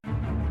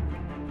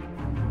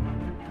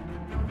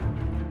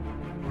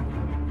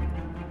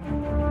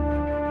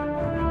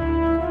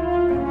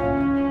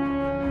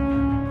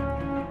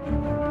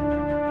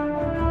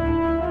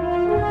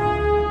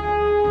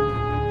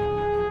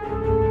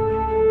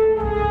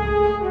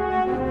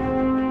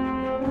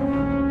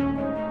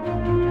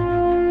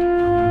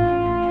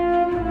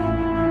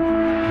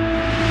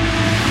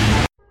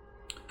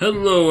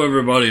Hello,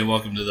 everybody, and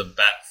welcome to the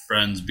Bat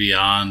Friends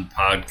Beyond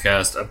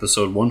podcast,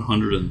 episode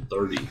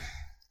 130.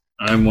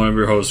 I'm one of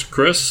your hosts,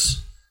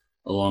 Chris,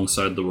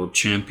 alongside the world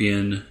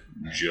champion,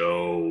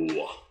 Joe.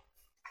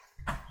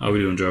 How are we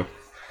doing, Joe?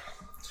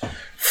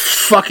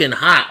 Fucking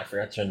hot. I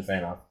forgot to turn the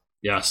fan off.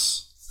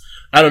 Yes.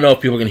 I don't know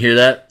if people can hear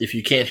that. If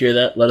you can't hear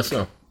that, let us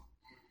know.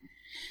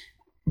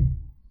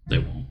 They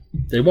won't.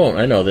 They won't.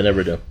 I know. They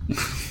never do.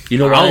 You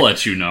know why? I'll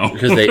let you know.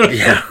 Because they,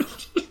 yeah.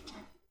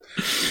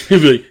 He'll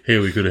be like, hey,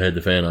 we could have had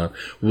the fan on.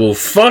 Well,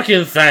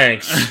 fucking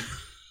thanks.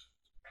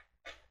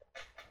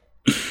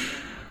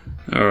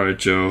 All right,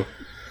 Joe.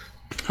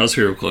 How's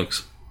Hero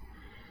Clicks?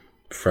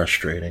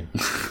 Frustrating.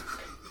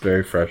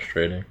 Very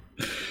frustrating.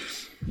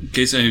 In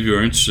case any of you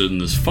are interested in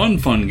this fun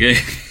game.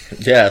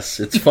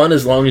 Yes, it's fun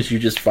as long as you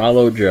just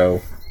follow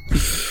Joe.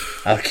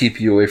 I'll keep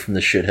you away from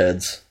the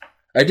shitheads.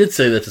 I did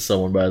say that to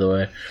someone, by the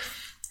way,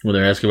 when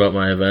they're asking about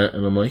my event,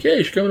 and I'm like, hey,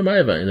 you should come to my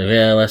event. And they're like,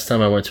 yeah, last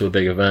time I went to a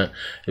big event,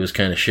 it was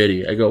kind of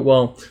shitty. I go,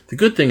 well, the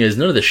good thing is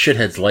none of the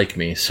shitheads like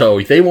me, so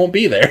they won't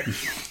be there.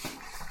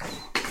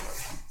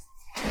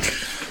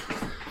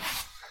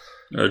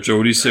 All right, Joe,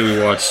 what do you say we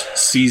watch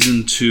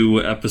Season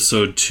 2,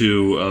 Episode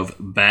 2 of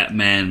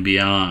Batman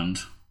Beyond?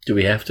 Do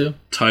we have to?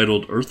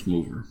 Titled Earth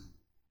Mover.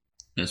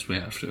 Yes, we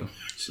have to.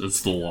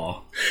 It's the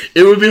law.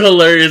 It would be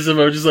hilarious if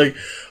I was just like,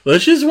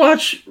 let's just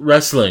watch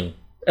wrestling.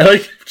 And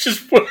like,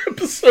 just one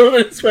episode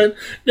and it's like,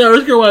 no,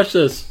 let's go watch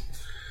this.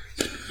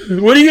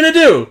 What are you going to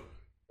do?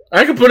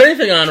 I can put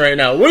anything on right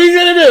now. What are you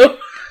going to do?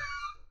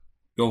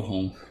 Go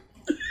home.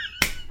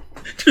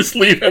 Just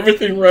leave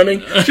everything running.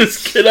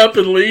 Just get up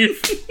and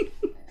leave.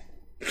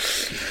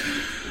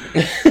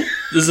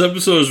 This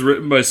episode is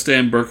written by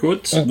Stan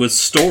Berkowitz with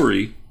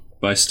story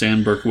by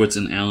Stan Berkowitz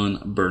and Alan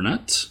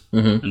Burnett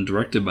and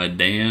directed by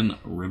Dan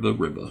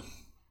Ribba.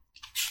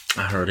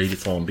 I heard he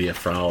just want to be a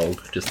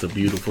frog. Just a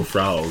beautiful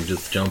frog.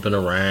 Just jumping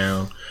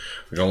around.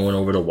 Going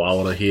over the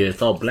water here.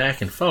 It's all black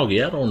and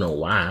foggy. I don't know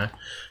why.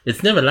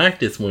 It's never like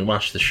this when we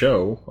watch the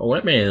show. Oh,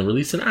 that man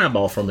released an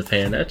eyeball from his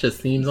hand. That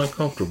just seems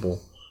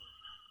uncomfortable.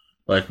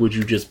 Like, would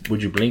you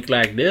blink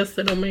like this?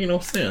 That don't make no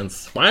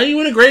sense. Why are you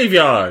in a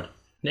graveyard?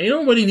 Now, you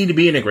nobody need to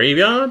be in a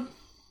graveyard.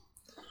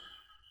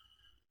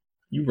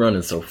 You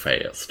running so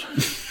fast.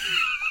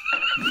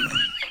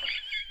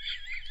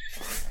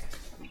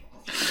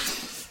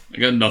 I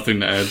got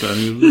nothing to add to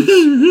any of this.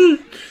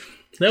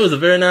 That was a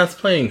very nice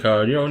playing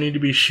card. You don't need to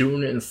be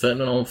shooting it and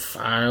setting it on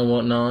fire and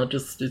whatnot.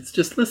 Just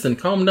listen,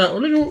 calm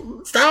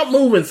down. Stop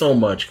moving so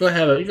much.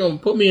 You're gonna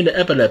put me into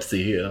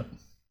epilepsy here.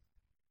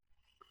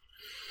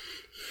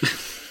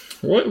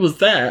 What was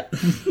that?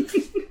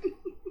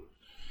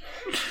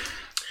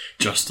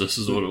 Justice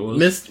is what it was.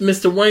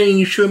 Mr. Wayne,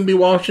 you shouldn't be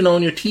watching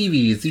on your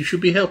TVs. You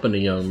should be helping the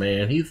young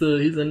man. He's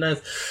a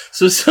nice...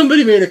 So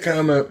somebody made a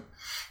comment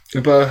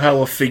about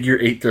how a figure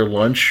ate their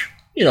lunch.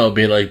 You know,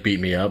 being like,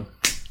 beat me up.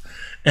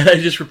 And I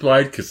just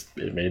replied, because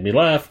it made me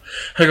laugh.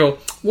 I go,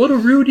 what a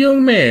rude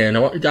young man.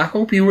 I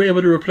hope you were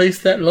able to replace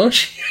that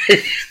lunch he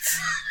ate.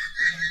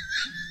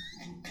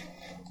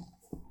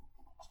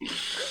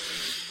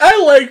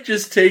 I like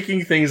just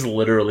taking things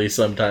literally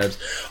sometimes.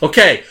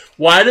 Okay,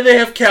 why do they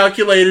have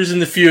calculators in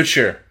the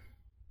future?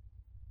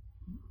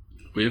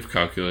 We have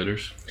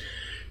calculators.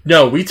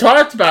 No, we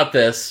talked about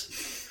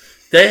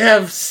this. They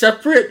have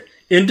separate,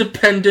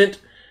 independent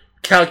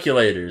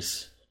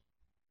calculators.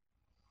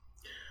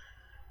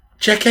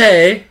 Check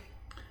hey.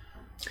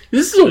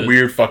 This is a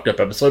weird, fucked up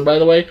episode, by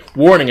the way.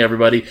 Warning,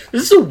 everybody.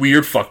 This is a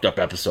weird, fucked up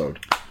episode.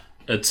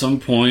 At some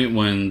point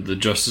when the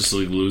Justice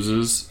League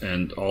loses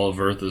and all of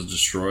Earth is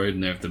destroyed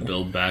and they have to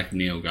build back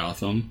Neo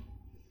Gotham.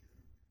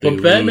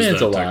 But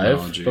Batman's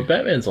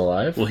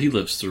alive. Well, he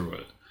lives through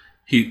it.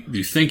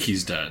 You think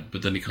he's dead,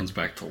 but then he comes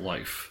back to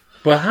life.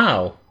 But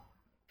how?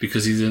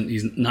 Because he's in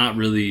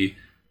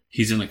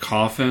a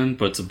coffin,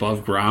 but it's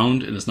above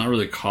ground, and it's not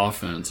really a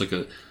coffin. It's like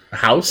a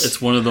house.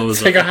 It's one of those.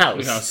 It's like a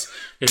house.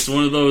 It's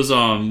one of those.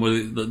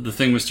 The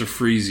thing Mr.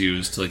 Freeze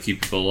used to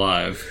keep people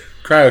alive.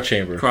 Cryo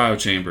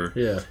chamber.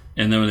 Yeah.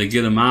 And then when they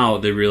get him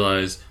out, they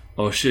realize,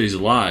 oh shit, he's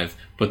alive.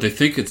 But they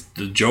think it's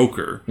the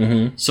Joker.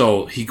 Mm-hmm.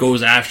 So he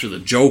goes after the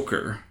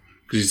Joker.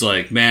 Because he's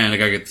like, man, I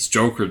gotta get this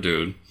Joker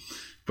dude.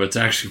 But it's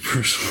actually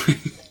Bruce Wayne.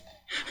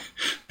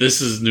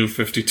 This is New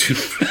 52.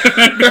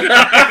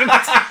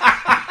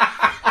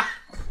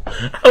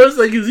 I was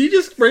like, is he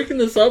just breaking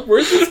this up?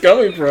 Where's this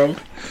coming from?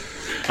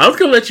 I was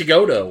gonna let you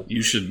go, though.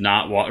 You should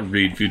not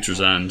read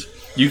Future's End.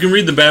 You can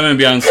read the Batman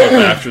Beyond stuff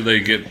after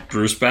they get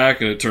Bruce back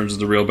and it turns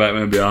into real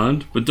Batman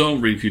Beyond, but don't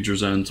read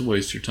Future's End. It's a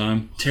waste of your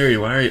time. Terry,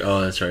 why are you...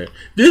 Oh, that's right.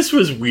 This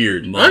was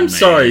weird. I'm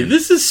sorry.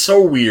 This is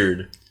so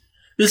weird.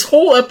 This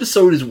whole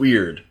episode is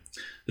weird.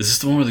 This is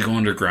the one where they go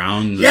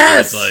underground?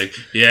 Yes! It's like,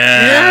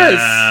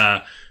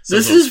 yeah! Yes!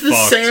 This is the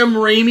Sam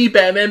Raimi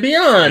Batman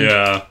Beyond.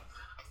 Yeah.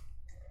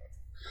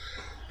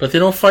 But they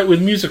don't fight with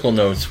musical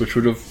notes, which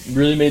would have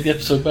really made the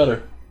episode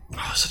better.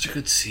 Oh, such a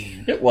good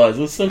scene. It was.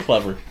 It was so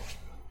clever.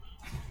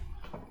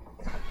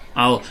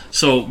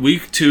 So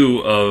week 2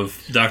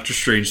 of Doctor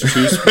Strange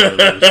 2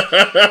 spoilers.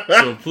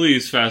 So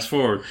please fast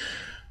forward.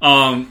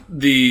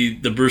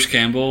 The Bruce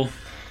Campbell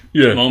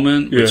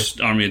moment, which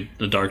Army of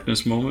the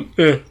Darkness moment.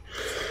 Yeah.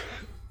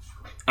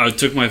 I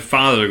took my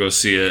father to go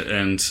see it,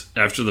 and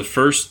after the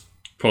first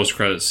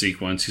post-credit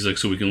sequence, he's like,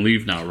 "So we can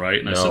leave now, right?"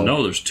 And I said,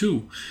 "No, there's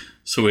two."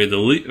 So we had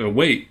to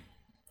wait.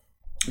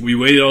 We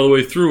waited all the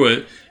way through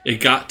it. It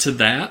got to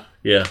that.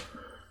 Yeah.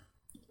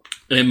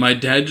 And my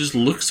dad just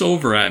looks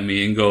over at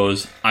me and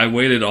goes, "I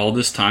waited all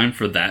this time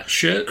for that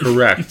shit?"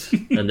 Correct.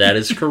 And that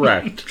is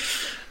correct.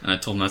 And I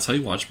told him that's how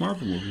you watch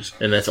Marvel movies.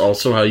 And that's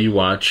also how you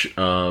watch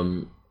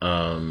Ferris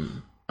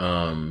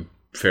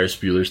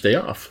Bueller's Day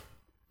Off.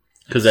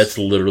 Because that's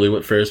literally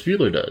what Ferris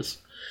Bueller does.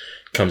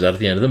 Comes out at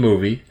the end of the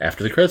movie,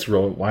 after the credits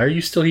roll, "Why are you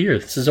still here?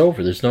 This is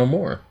over. There's no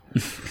more."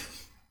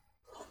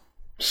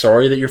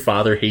 Sorry that your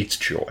father hates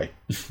joy.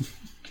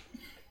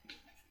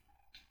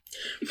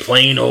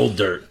 Plain old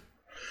dirt.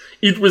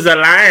 It was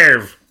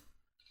alive.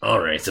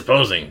 Alright,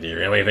 supposing. Did you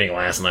have anything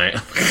last night?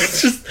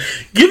 Just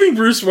giving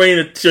Bruce Wayne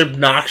an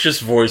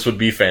obnoxious voice would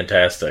be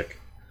fantastic.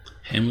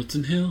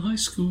 Hamilton Hill High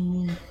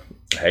School.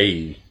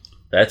 Hey,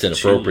 that's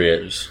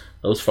inappropriate. Cheers.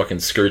 Those fucking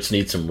skirts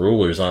need some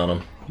rulers on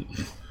them.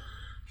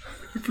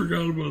 I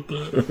forgot about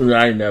that.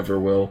 I never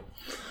will.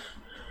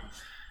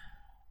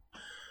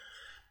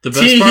 The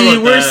best part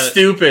about we're that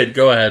stupid.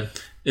 Go ahead.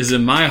 is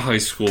in my high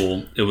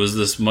school, it was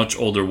this much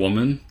older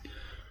woman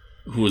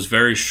who was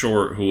very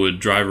short who would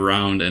drive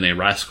around in a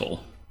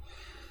rascal.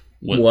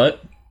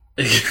 What?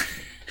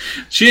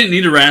 She didn't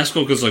need a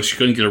rascal because she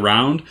couldn't get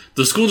around.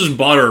 The school just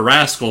bought her a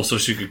rascal so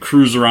she could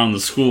cruise around the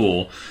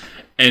school.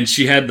 And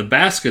she had the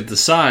basket at the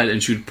side,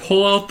 and she would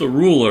pull out the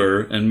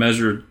ruler and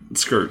measure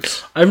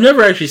skirts. I've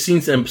never actually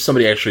seen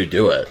somebody actually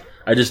do it.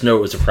 I just know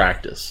it was a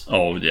practice.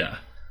 Oh, yeah.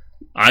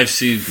 I've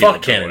seen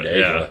Fuck people do it,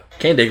 Canandaigua. yeah.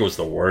 Canandaigua was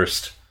the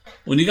worst.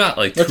 When you got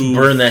Let's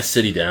burn that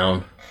city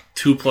down.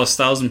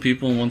 2,000+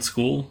 people in one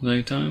school at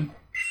any time.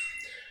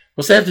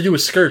 What's that have to do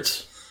with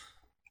skirts?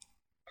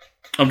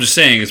 I'm just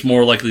saying it's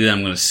more likely that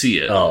I'm going to see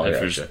it. Oh,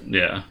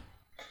 yeah.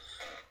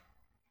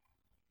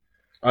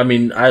 I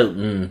mean,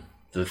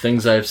 the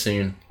things I've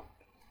seen.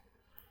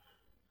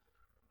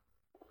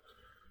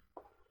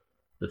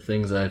 The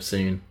things I've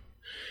seen.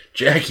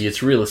 Jackie,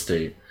 it's real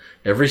estate.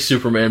 Every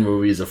Superman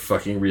movie is a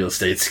fucking real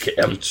estate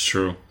scam. It's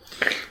true.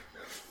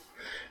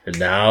 And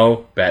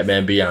now,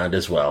 Batman Beyond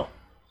as well.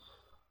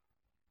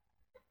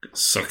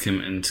 Suck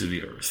him into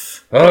the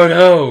earth. Oh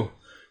no!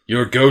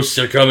 Your ghosts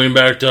are coming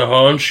back to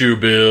haunt you,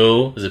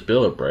 Bill. Is it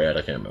Bill or Brad?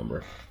 I can't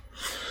remember.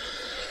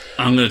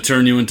 I'm going to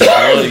turn you into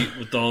light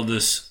with all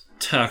this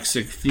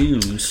toxic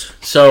fumes.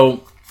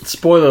 So,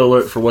 spoiler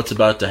alert for what's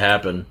about to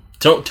happen.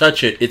 Don't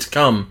touch it. It's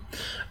come.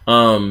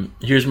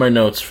 Here's my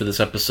notes for this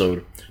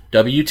episode.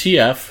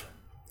 WTF.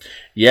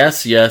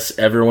 Yes,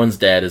 everyone's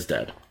dad is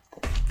dead.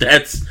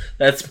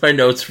 That's my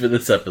notes for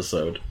this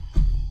episode.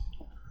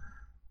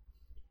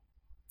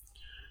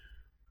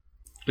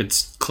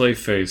 It's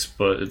Clayface,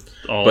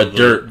 but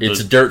dirt.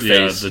 It's dirt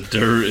face. Yeah, the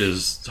dirt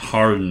is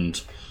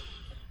hardened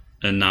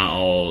and not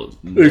all.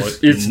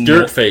 It's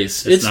dirt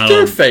face. It's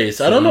dirt face.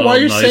 I don't know why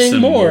you're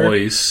saying more.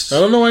 Moist. I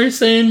don't know why you're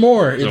saying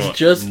more. It's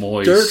just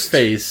moist. Dirt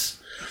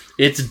face.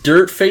 It's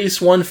dirt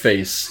face one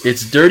face.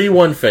 It's dirty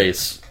one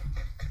face.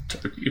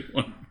 Dirty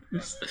one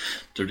face.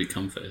 Dirty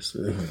cum face.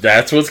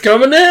 That's what's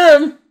coming to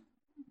him.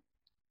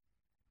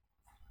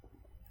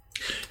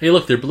 Hey,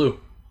 look, they're blue.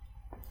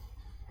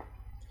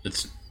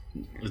 It's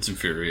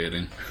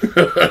infuriating.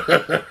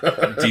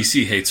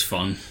 DC hates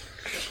fun.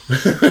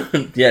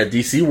 Yeah,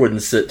 DC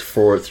wouldn't sit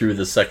through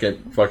the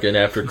second fucking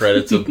after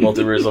credits of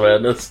Multiverse of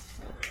Madness.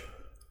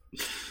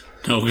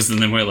 No, because then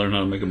they might learn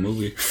how to make a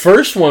movie.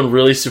 First one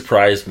really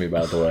surprised me,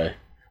 by the way.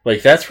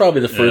 That's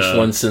probably the first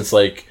one since,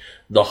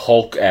 the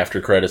Hulk after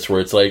credits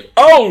where it's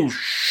oh,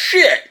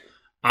 shit!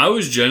 I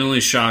was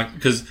genuinely shocked,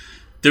 because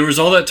there was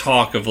all that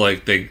talk of,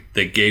 they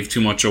gave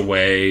too much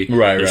away.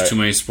 Right, There's too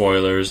many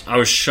spoilers. I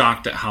was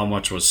shocked at how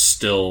much was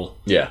still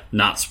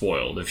not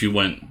spoiled if you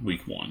went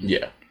week one.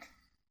 Yeah.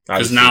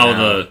 Because now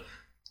the...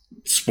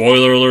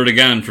 Spoiler alert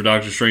again for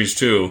Doctor Strange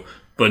 2,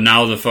 but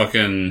now the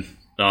fucking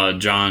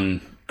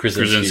John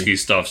Krasinski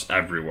stuff's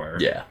everywhere.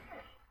 Yeah.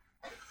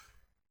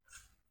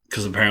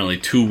 Because apparently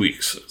 2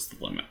 weeks is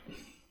the limit.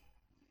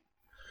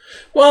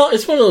 Well,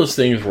 it's one of those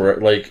things where,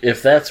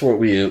 if that's what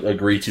we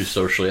agree to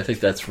socially, I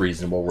think that's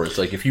reasonable. Where it's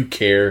if you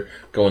care,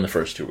 go in the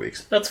first 2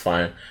 weeks. That's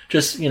fine.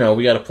 Just, we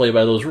got to play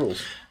by those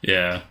rules.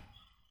 Yeah.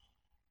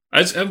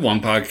 I just have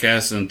one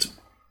podcast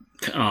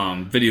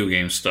and video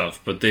game stuff,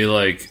 but they,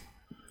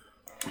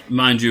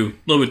 mind you, a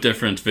little bit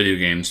different video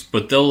games,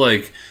 but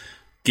they'll,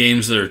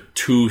 games that are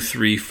 2,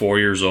 3, 4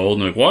 years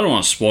old, and well, I don't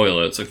want to spoil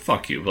it. It's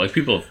fuck you.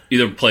 People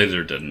either played it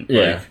or didn't.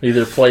 Yeah,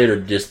 either play it or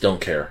just don't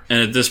care.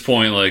 And at this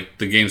point,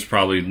 the game's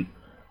probably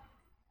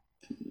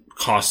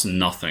costs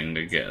nothing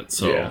to get,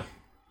 so... Yeah.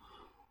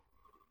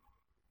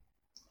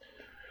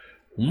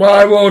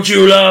 Why won't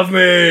you love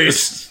me?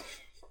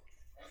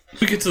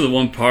 We get to the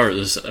one part,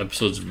 this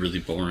episode's really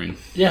boring.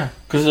 Yeah,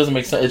 because it doesn't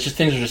make sense. It's just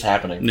things are just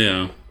happening.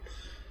 Yeah.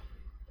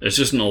 It's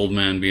just an old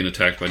man being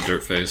attacked by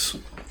Dirtface.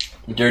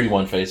 Dirty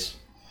one face.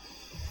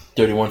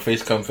 Dirty one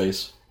face, cum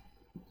face.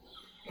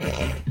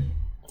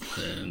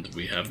 And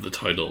we have the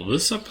title of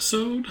this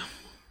episode.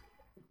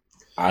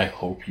 I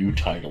hope you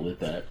title it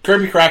that.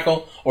 Kirby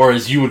Crackle, or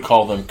as you would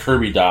call them,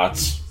 Kirby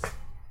Dots.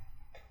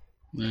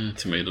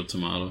 Tomato,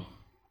 tomato.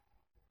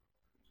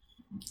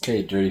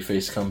 Okay, dirty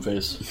face, cum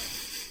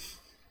face.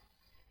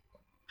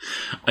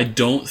 I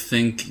don't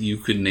think you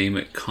could name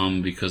it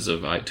cum because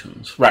of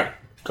iTunes. Right.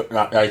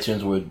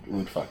 iTunes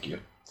would fuck you.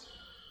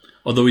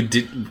 Although we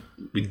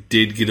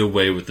did get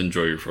away with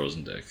Enjoy Your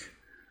Frozen Dick.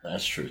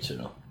 That's true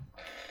too.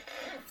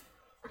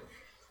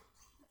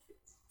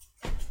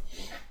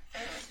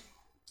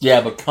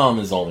 Yeah, but cum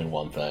is only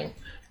one thing.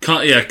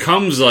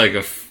 Cum's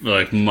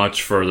like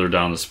much further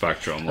down the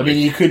spectrum. I mean,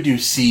 you could do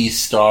C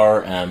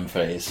star M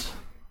face.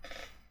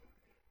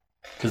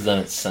 Because then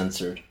it's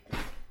censored.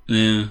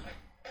 Yeah.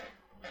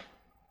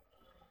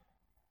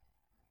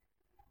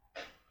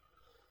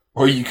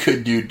 Or you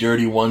could do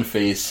dirty one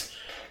face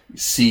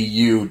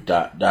CU ...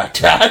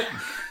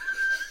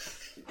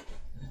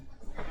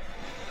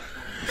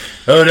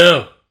 Oh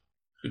no.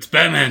 It's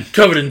Batman.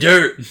 Covered in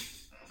dirt.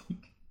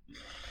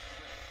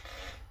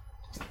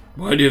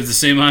 Why do you have the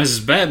same eyes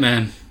as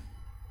Batman?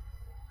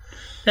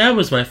 That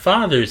was my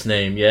father's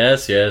name.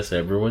 Yes,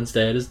 everyone's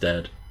dad is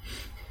dead.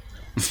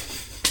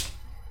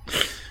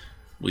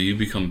 Will you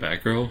become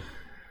Batgirl?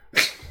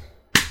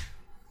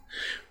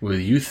 Will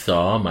you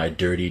thaw my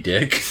dirty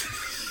dick?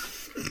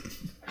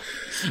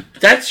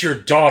 That's your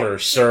daughter,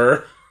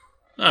 sir.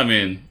 I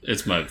mean,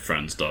 it's my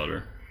friend's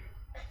daughter.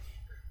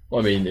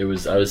 Well, I mean, I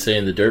was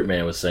saying the Dirt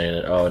Man was saying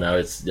it. Oh, now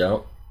it's...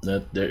 No,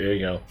 there you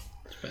go.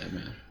 It's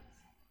Batman.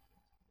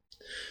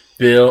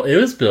 Bill. It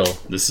was Bill.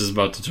 This is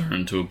about to turn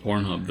into a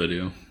Pornhub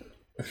video.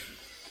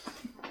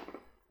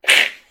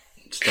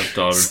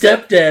 Stepdaughter.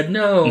 Stepdad,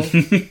 no.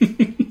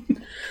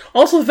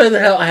 Also, the fact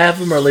that half of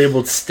them are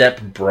labeled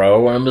step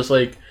bro, I'm just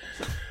like,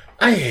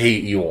 I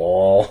hate you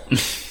all.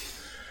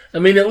 I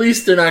mean, at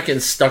least they're not getting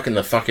stuck in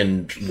the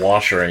fucking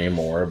washer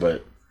anymore,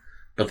 but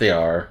they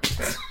are.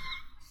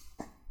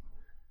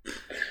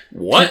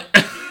 What?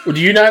 Do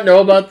you not know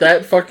about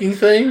that fucking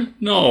thing?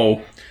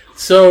 No.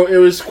 So, it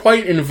was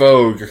quite in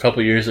vogue a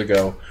couple years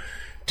ago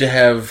to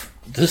have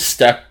the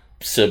step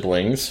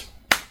siblings.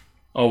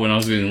 Oh, when I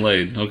was getting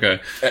laid. Okay.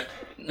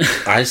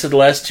 I said the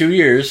last 2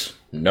 years.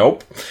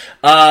 Nope.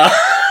 Oh.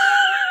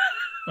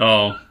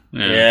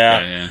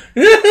 Yeah.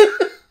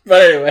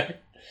 But anyway.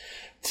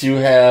 To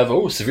have,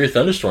 severe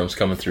thunderstorms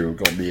coming through.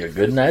 Gonna be a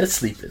good night of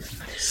sleeping.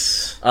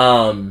 Nice.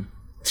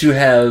 To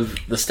have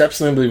the step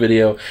sibling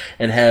video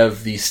and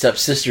have the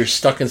stepsister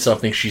stuck in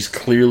something she's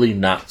clearly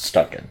not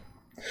stuck in.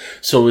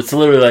 So it's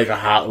literally like a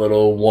hot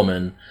little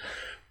woman,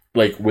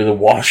 like with a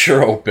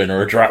washer open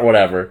or a dry,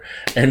 whatever,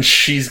 and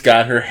she's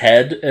got her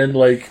head and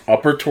like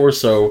upper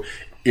torso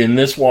in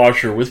this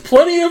washer with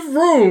plenty of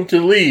room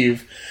to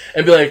leave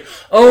and be like,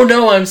 oh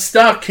no, I'm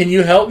stuck. Can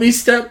you help me,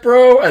 step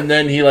bro? And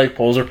then he like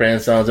pulls her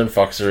pants down and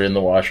fucks her in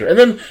the washer. And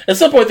then at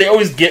some point they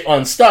always get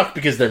unstuck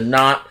because they're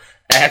not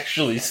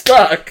actually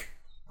stuck.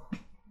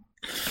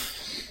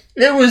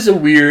 It was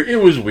weird.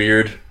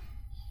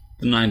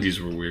 The 90s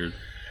were weird.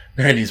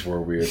 90s were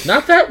weird.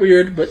 Not that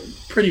weird, but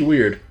pretty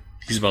weird.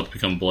 He's about to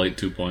become Blight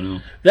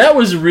 2.0.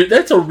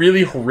 That's a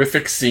really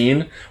horrific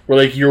scene where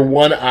like your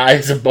one eye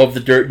is above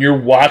the dirt and you're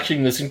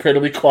watching this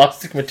incredibly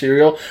caustic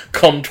material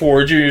come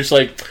towards you. You're just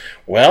like,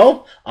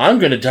 well, I'm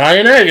gonna die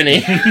in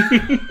agony.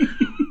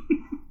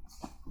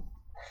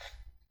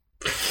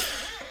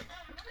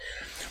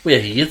 Well,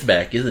 he is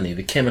back, isn't he?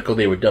 The chemical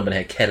they were dumping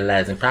had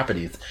catalyzing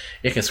properties.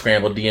 It can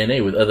scramble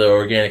DNA with other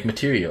organic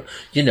material.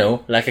 You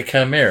know, like a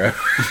chimera.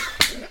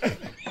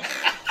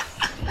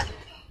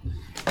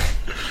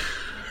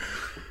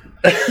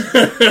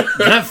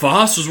 That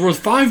Voss was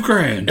worth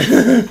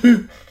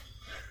 $5,000.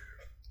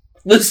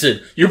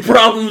 Listen, your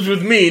problem's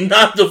with me,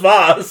 not the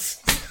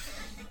Voss.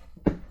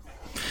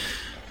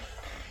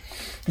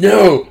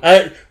 No,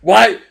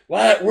 why,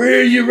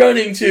 where are you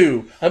running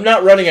to? I'm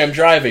not running, I'm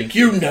driving.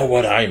 You know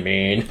what I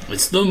mean.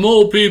 It's the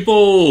mole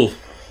people.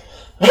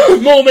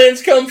 Mole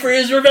Man's come for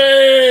his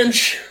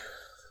revenge.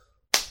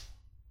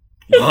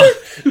 What?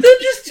 That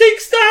just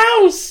takes the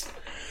house.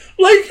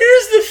 Like,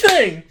 here's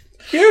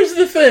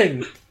the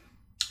thing.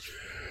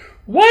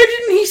 Why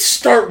didn't he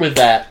start with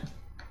that?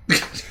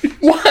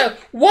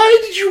 Why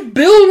did you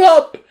build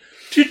up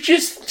to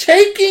just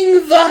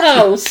taking the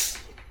house?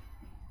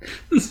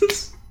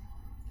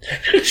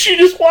 She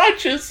just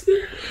watches.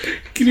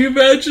 Can you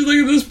imagine, like,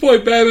 at this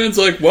point, Batman's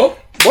like, well,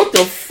 what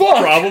the fuck?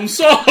 Problem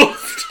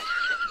solved.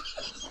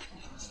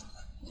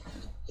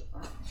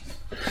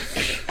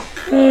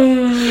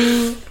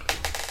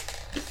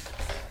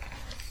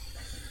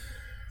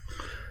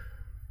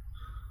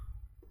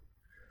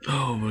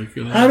 Oh my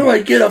god. How do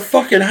I get a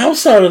fucking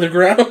house out of the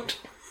ground?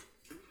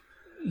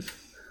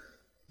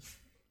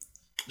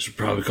 Should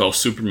probably call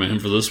Superman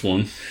for this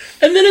one.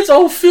 And then it's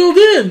all filled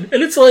in.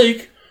 And it's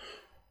like,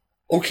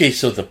 okay,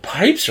 so the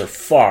pipes are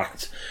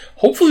fucked.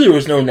 Hopefully there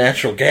was no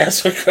natural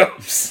gas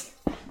hookups.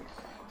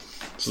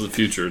 This is the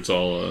future. It's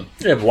all,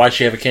 Yeah, but why'd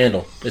she have a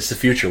candle? It's the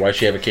future. Why'd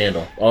she have a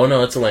candle? Oh,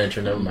 no, it's a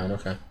lantern. Never mind.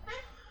 Okay.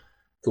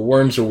 The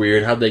worms are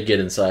weird. How'd they get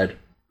inside?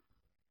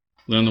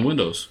 They're on the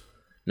windows.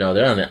 No,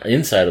 they're on the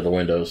inside of the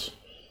windows.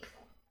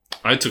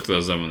 I took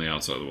those them on the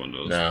outside of the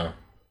windows. No.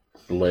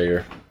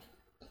 Layering.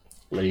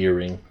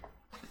 Layers.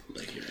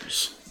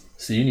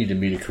 So you need to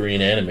meet a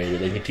Korean animator.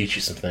 They can teach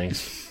you some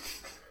things.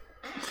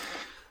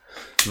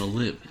 They'll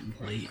live in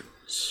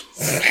layers.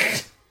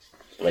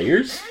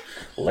 Layers?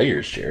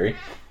 Layers, Jerry.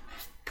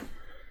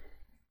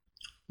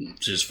 She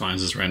just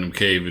finds this random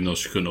cave even though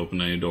she couldn't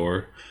open any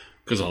door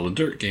because all the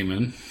dirt came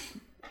in.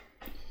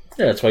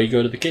 Yeah, that's why you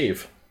go to the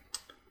cave.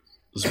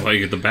 This is why you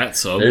get the bat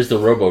sub. There's the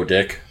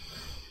Robo-Dick.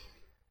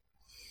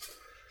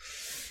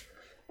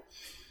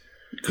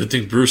 Good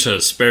thing Bruce had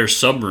a spare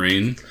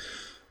submarine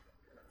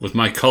with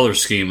my color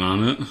scheme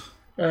on it.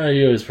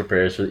 He always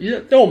prepares for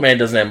it. The old man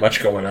doesn't have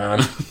much going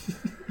on.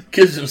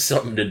 Gives him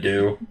something to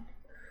do.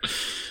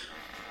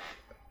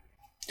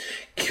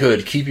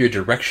 Good. Keep your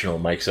directional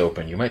mics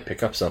open. You might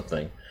pick up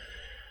something.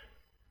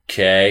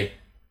 Okay.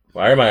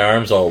 Why are my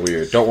arms all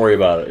weird? Don't worry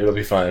about it. It'll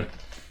be fine.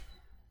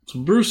 So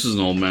Bruce is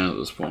an old man at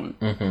this point.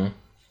 Mm-hmm.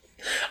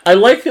 I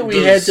like that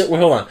we had to...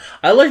 Well, hold on.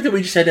 I like that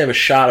we just had to have a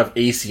shot of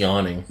Ace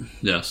yawning.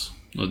 Yes.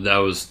 That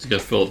was to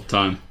get Phil at the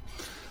time.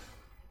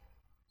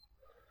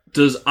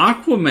 Does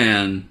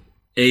Aquaman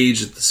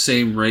age at the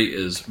same rate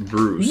as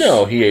Bruce?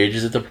 No, he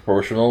ages at the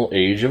proportional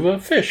age of a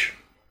fish.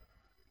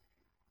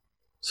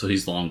 So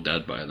he's long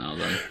dead by now,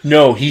 then.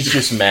 No, he's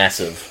just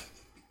massive.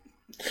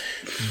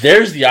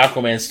 There's the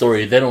Aquaman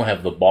story. They don't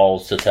have the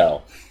balls to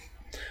tell.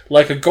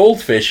 Like a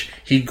goldfish,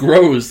 he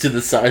grows to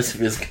the size of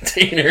his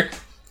container.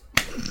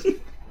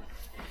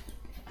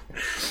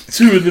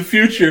 So in the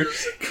future,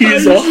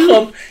 he's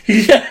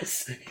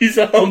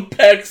a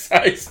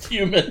humpback-sized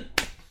human.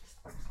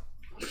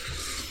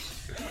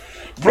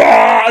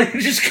 Blah! He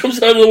just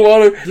comes out of the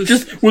water,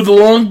 just with the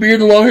long beard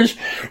and long hair.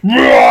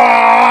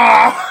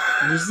 Blah!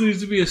 This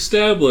needs to be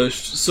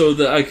established so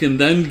that I can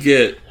then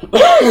get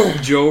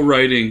Joe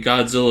writing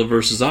Godzilla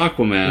versus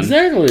Aquaman.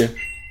 Exactly.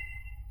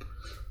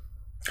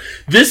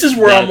 This is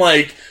where I'm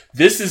like,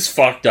 this is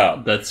fucked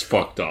up. That's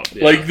fucked up.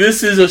 Yeah. Like,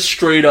 this is a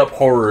straight up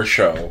horror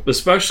show.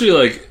 Especially,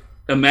 like,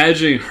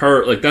 imagining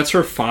her, like, that's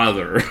her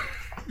father.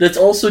 That's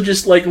also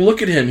just, like,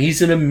 look at him.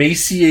 He's an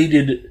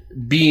emaciated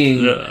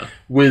being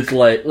with,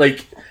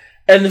 like,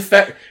 and the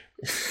fact,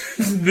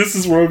 this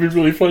is where it would be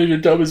really funny to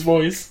dub his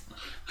voice.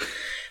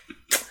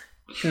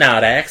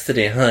 Not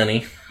accident,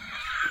 honey.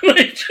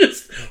 Like,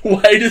 just,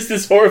 why does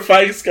this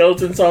horrifying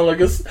skeleton sound like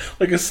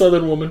a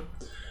southern woman?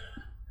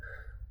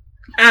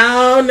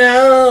 Oh,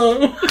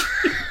 no.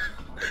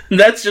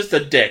 That's just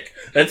a dick.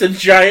 That's a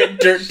giant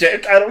dirt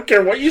dick. I don't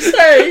care what you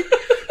say.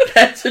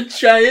 That's a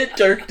giant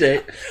dirt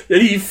dick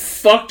that he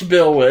fucked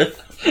Bill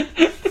with.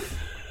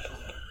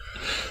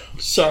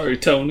 Sorry,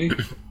 Tony.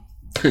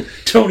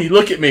 Tony,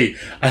 look at me.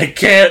 I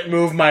can't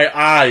move my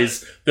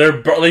eyes.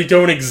 They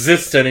don't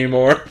exist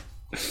anymore.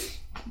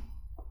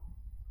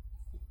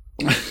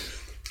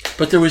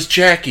 But there was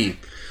Jackie.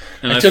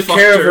 And I took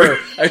care of her.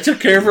 I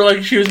took care of her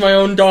like she was my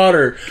own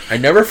daughter. I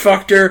never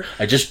fucked her.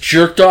 I just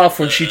jerked off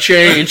when she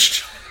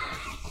changed.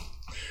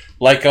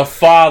 Like a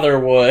father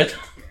would.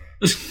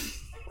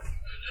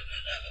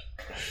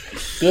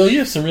 Bill, you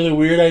have some really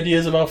weird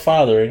ideas about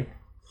fathering.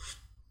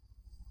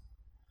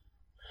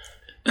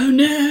 Oh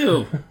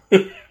no!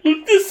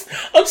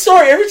 I'm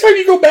sorry, every time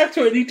you go back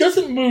to it, he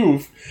doesn't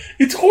move.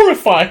 It's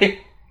horrifying.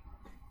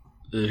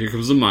 Here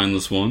comes the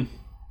mindless one.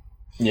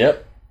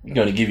 Yep. I'm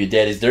going to give you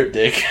daddy's dirt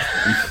dick.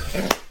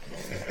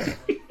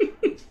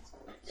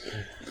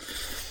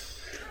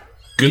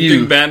 Good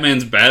thing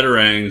Batman's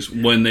batarangs,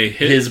 when they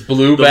hit his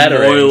blue the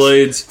batarangs.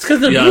 moloids, It's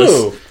because they're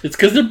blue. It's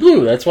because they're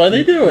blue. That's why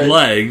they do it.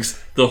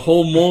 Legs, the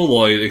whole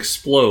moloid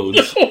explodes.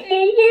 The whole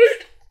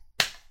moloid?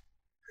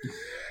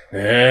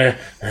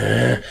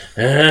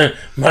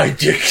 My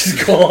dick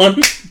is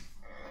gone.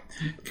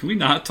 Can we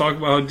not talk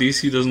about how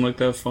DC doesn't like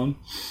that fun?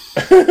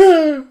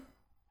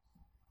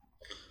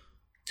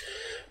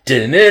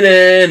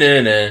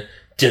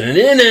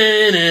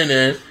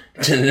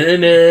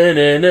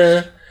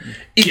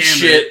 Eat Damn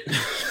shit.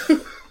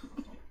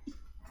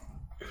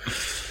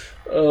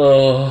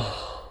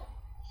 Oh.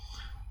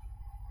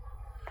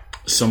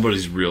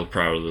 Somebody's real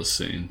proud of this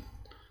scene.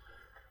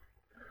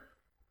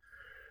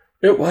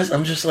 It was.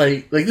 I'm just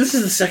like this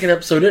is the second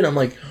episode in. I'm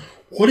like,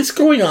 what is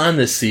going on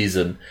this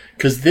season?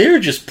 Because they're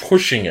just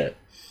pushing it.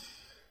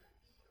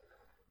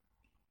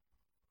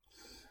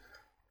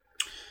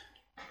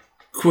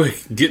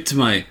 Quick, get to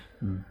my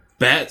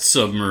bat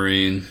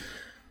submarine.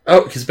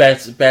 Oh, because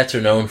bats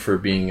are known for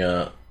being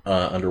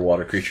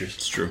underwater creatures.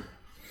 It's true.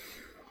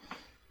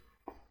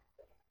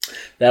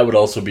 That would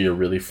also be a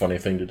really funny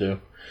thing to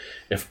do.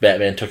 If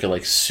Batman took it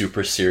like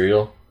super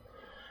serial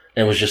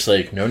and was just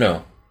like,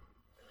 no,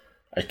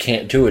 I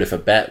can't do it if a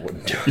bat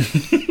wouldn't do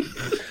it.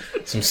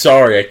 So I'm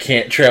sorry, I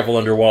can't travel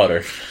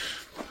underwater.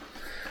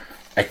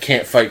 I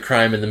can't fight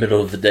crime in the middle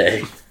of the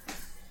day.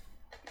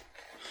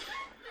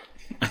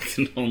 I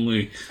can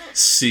only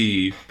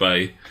see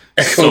by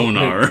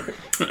sonar,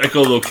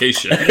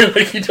 echolocation.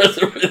 Like he does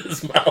it with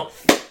his mouth.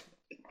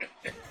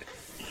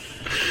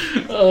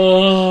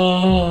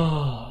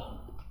 Oh,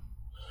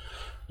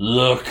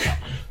 look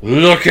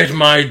at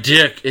my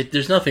dick.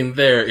 There's nothing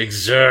there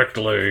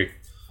exactly.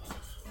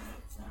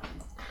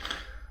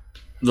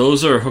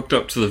 Those are hooked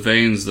up to the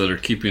veins that are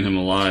keeping him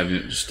alive.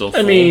 And it's still full.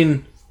 I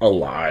mean,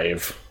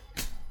 alive.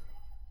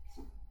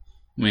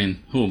 I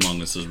mean, who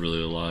among us is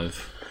really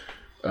alive?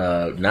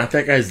 Not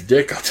that guy's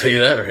dick, I'll tell you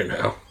that right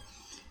now.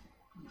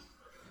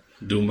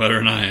 Doing better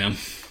than I am.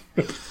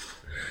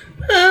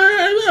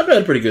 I've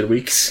had pretty good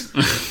weeks.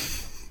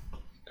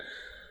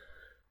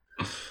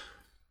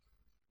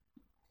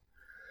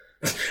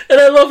 And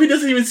I love he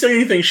doesn't even say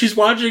anything. She's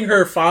watching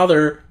her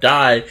father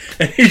die,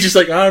 and he's just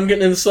like, I'm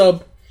getting in the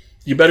sub.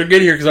 You better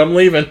get here, because I'm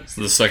leaving. It's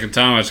the second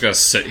time I just gotta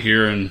sit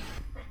here and...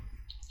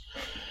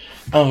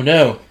 Oh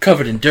no,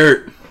 covered in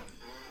dirt.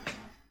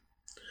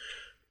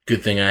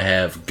 Good thing I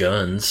have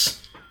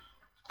guns.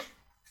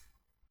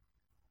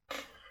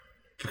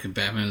 Fucking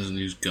Batman doesn't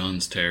use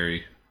guns,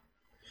 Terry.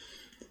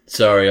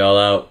 Sorry, all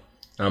out.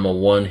 I'm a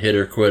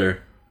one-hitter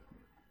quitter.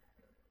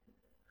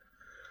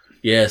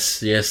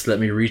 Yes, let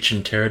me reach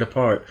and tear it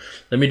apart.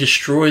 Let me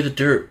destroy the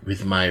dirt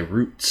with my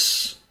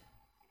roots.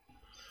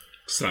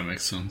 Does that make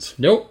sense?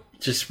 Nope,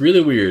 just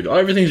really weird.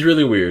 Everything's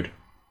really weird.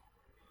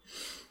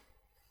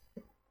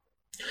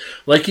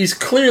 Like, he's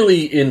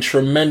clearly in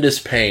tremendous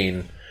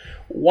pain.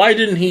 Why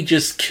didn't he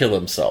just kill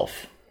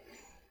himself?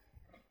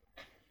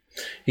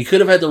 He could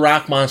have had the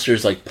rock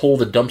monsters, like, pull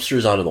the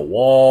dumpsters out of the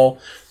wall.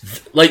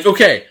 Like,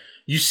 okay,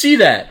 you see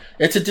that.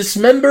 It's a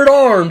dismembered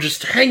arm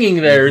just hanging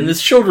there in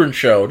this children's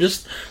show.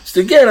 Just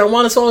again, I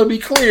want us all to be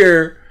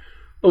clear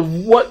of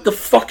what the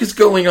fuck is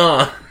going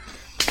on.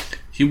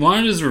 He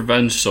wanted his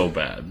revenge so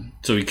bad,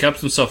 so he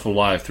kept himself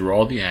alive through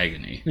all the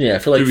agony. Yeah,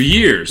 for like... Through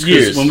years.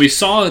 Because when we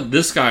saw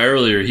this guy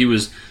earlier, he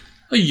was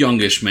a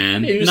youngish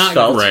man, he was not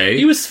svelte. gray.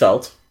 He was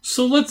svelte.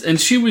 So and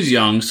she was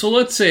young, so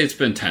let's say it's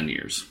been 10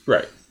 years.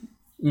 Right.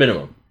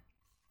 Minimum.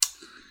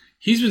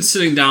 He's been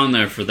sitting down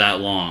there for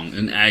that long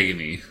in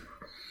agony.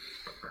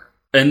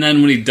 And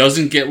then when he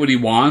doesn't get what he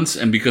wants,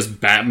 and because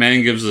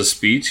Batman gives a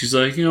speech, he's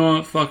like, you know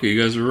what, fuck it,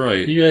 you guys are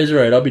right. You guys are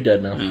right, I'll be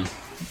dead now. Yeah.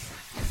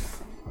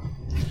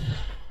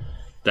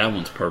 That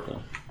one's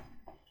purple.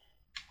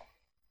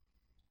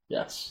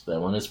 Yes, that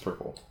one is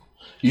purple.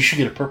 You should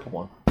get a purple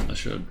one. I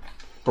should.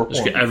 Purple.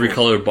 Just get every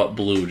color but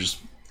blue, just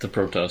to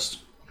protest.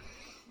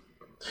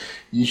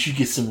 You should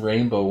get some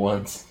rainbow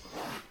ones.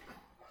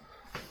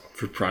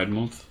 For Pride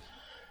Month?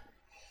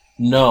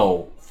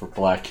 No, for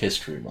Black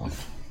History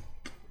Month.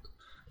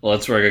 Well,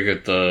 that's where I gotta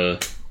get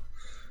the...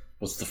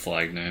 What's the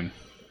flag name?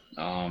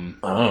 I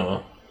don't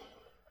know.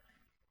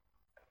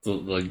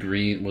 The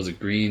green... Was it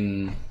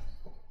green,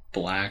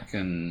 black,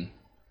 and...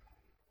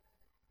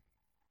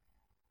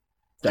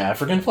 The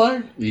African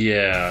flag?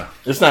 Yeah.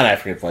 It's not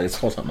African flag, it's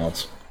called something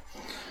else.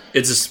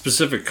 It's a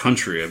specific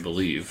country, I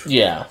believe.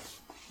 Yeah.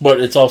 But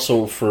it's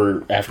also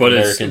for African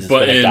Americans.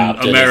 But in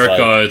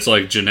America, it's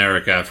like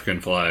generic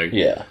African flag.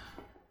 Yeah.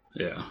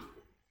 Yeah.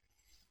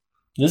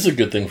 This is a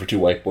good thing for two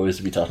white boys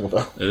to be talking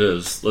about. It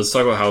is. Let's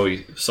talk about how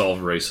we solve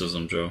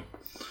racism, Joe.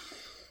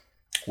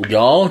 We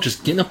all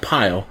just get in a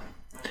pile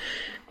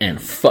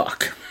and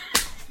fuck.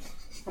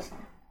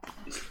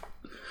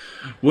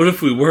 What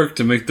if we work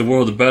to make the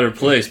world a better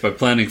place by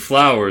planting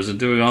flowers and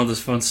doing all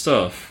this fun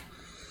stuff?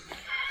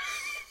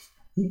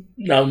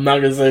 No, I'm not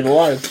going to say the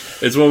line.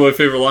 It's one of my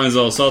favorite lines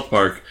on South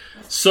Park.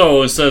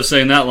 So, instead of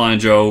saying that line,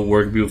 Joe,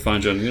 where can people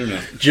find you on the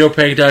internet?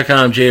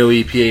 JoePank.com,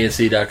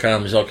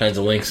 JoePanc.com. There's all kinds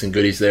of links and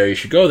goodies there. You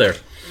should go there.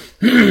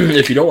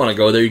 If you don't want to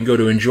go there, you can go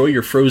to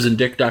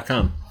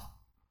enjoyyourfrozendick.com.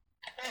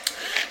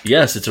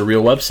 Yes, it's a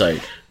real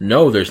website.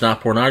 No, there's not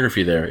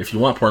pornography there. If you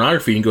want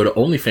pornography, you can go to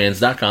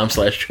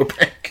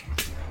onlyfans.com/JoePank.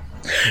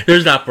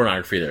 There's not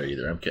pornography there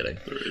either. I'm kidding.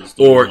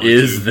 Or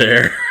is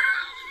there?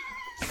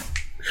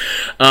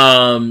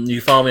 You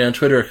can follow me on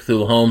Twitter at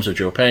Cthulhu Holmes or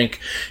Joe Pank.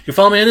 You can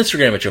follow me on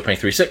Instagram at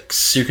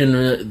JoePank36. You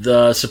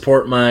can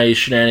support my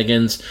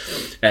shenanigans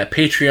at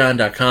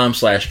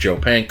patreon.com/Joe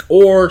Pank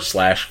or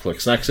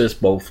 /ClicksNexus.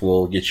 Both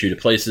will get you to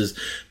places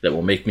that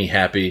will make me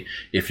happy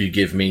if you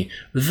give me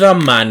the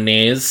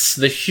monies,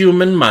 the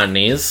human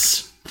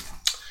monies.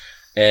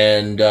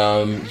 And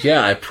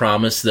yeah, I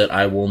promise that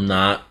I will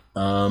not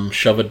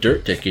shove a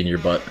dirt dick in your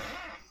butt.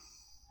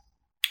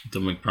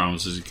 Don't make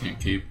promises you can't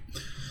keep.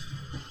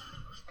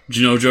 Did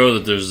you know, Joe,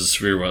 that there's a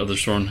severe weather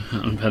storm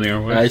impending our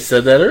way? I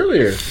said that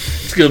earlier.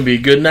 It's going to be a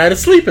good night of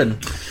sleeping.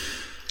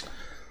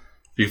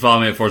 You can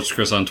follow me at Fortress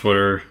Chris on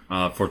Twitter,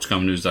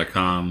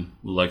 FortressCommonNews.com.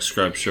 Like,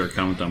 subscribe, share,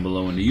 comment down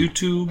below in the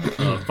YouTube.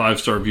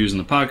 5-star reviews in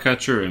the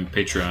podcatcher, and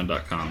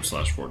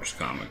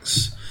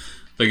Patreon.com/FortressComics.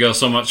 Thank you all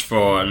so much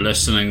for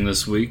listening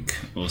this week.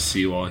 We'll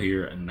see you all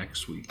here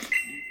next week.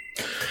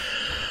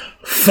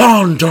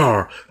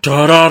 Fondar,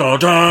 da da da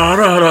da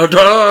da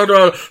da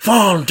da.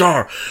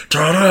 Fondar,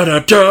 da da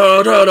da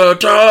da da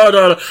da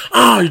da.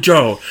 I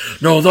don't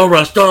know the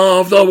rest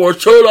of the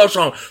words to the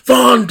song.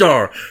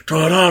 Fondar,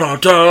 da da da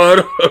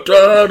da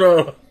da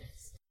da.